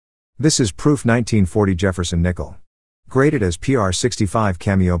This is Proof 1940 Jefferson nickel. Graded as PR65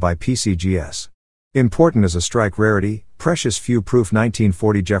 Cameo by PCGS. Important as a strike rarity, precious few Proof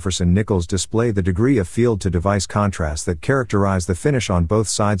 1940 Jefferson nickels display the degree of field-to-device contrast that characterize the finish on both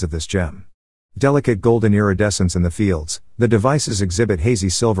sides of this gem. Delicate golden iridescence in the fields, the devices exhibit hazy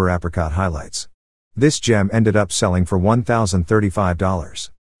silver apricot highlights. This gem ended up selling for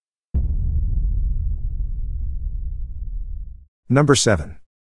 $1,035. Number 7.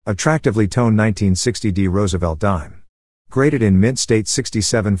 Attractively toned 1960D Roosevelt dime. Graded in mint state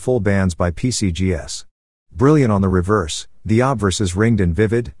 67 full bands by PCGS. Brilliant on the reverse, the obverse is ringed in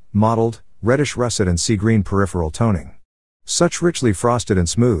vivid, mottled, reddish russet and sea green peripheral toning. Such richly frosted and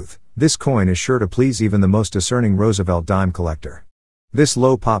smooth, this coin is sure to please even the most discerning Roosevelt dime collector. This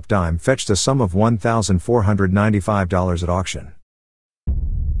low pop dime fetched a sum of $1,495 at auction.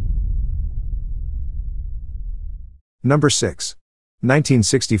 Number 6.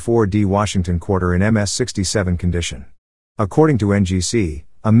 1964 D Washington quarter in MS67 condition. According to NGC,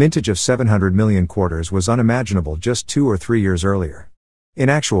 a mintage of 700 million quarters was unimaginable just 2 or 3 years earlier. In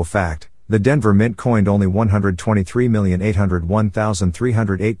actual fact, the Denver Mint coined only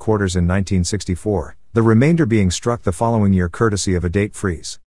 123,801,308 quarters in 1964, the remainder being struck the following year courtesy of a date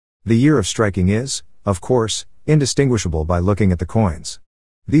freeze. The year of striking is, of course, indistinguishable by looking at the coins.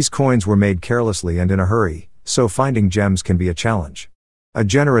 These coins were made carelessly and in a hurry, so finding gems can be a challenge. A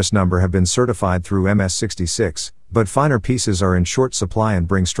generous number have been certified through MS66, but finer pieces are in short supply and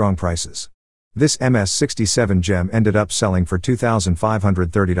bring strong prices. This MS67 gem ended up selling for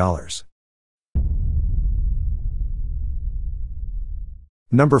 $2,530.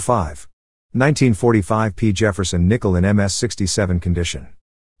 Number 5. 1945 P Jefferson nickel in MS67 condition.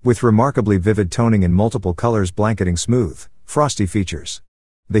 With remarkably vivid toning in multiple colors blanketing smooth, frosty features.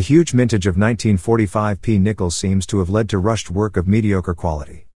 The huge mintage of 1945 P nickels seems to have led to rushed work of mediocre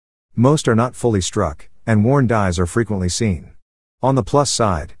quality. Most are not fully struck, and worn dies are frequently seen. On the plus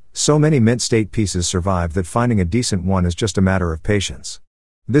side, so many mint state pieces survive that finding a decent one is just a matter of patience.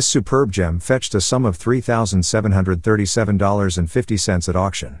 This superb gem fetched a sum of $3,737.50 at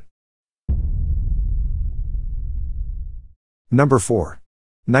auction. Number 4.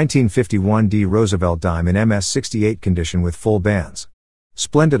 1951 D Roosevelt dime in MS68 condition with full bands.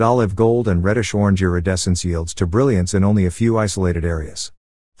 Splendid olive gold and reddish orange iridescence yields to brilliance in only a few isolated areas.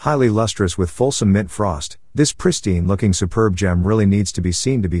 Highly lustrous with fulsome mint frost, this pristine-looking superb gem really needs to be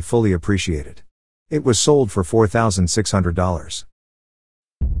seen to be fully appreciated. It was sold for $4,600.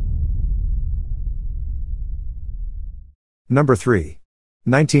 Number 3.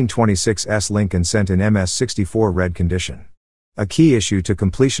 1926 S Lincoln cent in MS64 red condition. A key issue to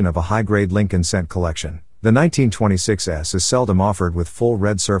completion of a high-grade Lincoln cent collection, the 1926 S is seldom offered with full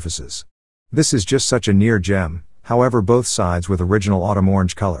red surfaces. This is just such a near gem, however both sides with original autumn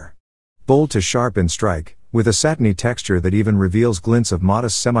orange color. Bold to sharp in strike, with a satiny texture that even reveals glints of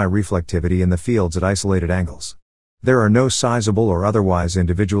modest semi-reflectivity in the fields at isolated angles. There are no sizable or otherwise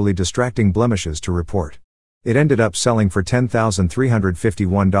individually distracting blemishes to report. It ended up selling for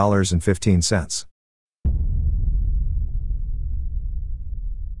 $10,351.15.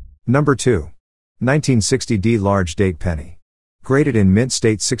 Number 2. 1960 D large date penny. Graded in mint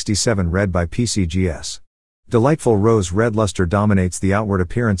state 67 red by PCGS. Delightful rose red luster dominates the outward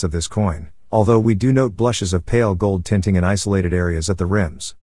appearance of this coin, although we do note blushes of pale gold tinting in isolated areas at the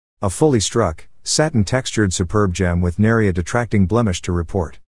rims. A fully struck, satin textured superb gem with nary a detracting blemish to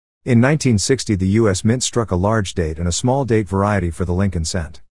report. In 1960 the U.S. Mint struck a large date and a small date variety for the Lincoln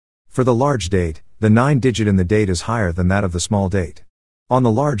cent. For the large date, the 9-digit in the date is higher than that of the small date. On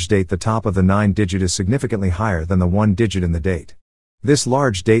the large date the top of the 9-digit is significantly higher than the 1-digit in the date. This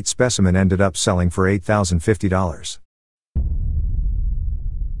large date specimen ended up selling for $8,050.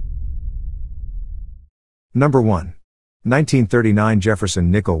 Number 1. 1939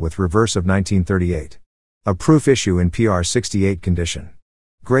 Jefferson nickel with reverse of 1938. A proof issue in PR68 condition.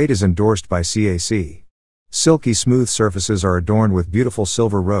 Grade is endorsed by CAC. Silky smooth surfaces are adorned with beautiful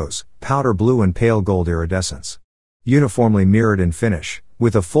silver rose, powder blue and pale gold iridescence. Uniformly mirrored in finish,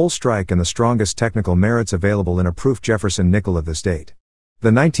 with a full strike and the strongest technical merits available in a proof Jefferson nickel of this date.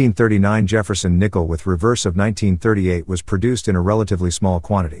 The 1939 Jefferson nickel with reverse of 1938 was produced in a relatively small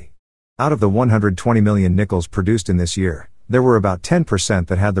quantity. Out of the 120 million nickels produced in this year, there were about 10%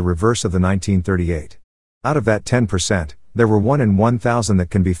 that had the reverse of the 1938. Out of that 10%, there were 1 in 1,000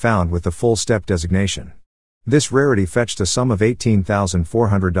 that can be found with the full step designation. This rarity fetched a sum of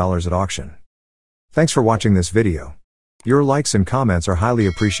 $18,400 at auction. Thanks for watching this video. Your likes and comments are highly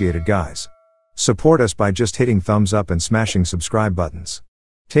appreciated, guys. Support us by just hitting thumbs up and smashing subscribe buttons.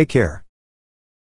 Take care.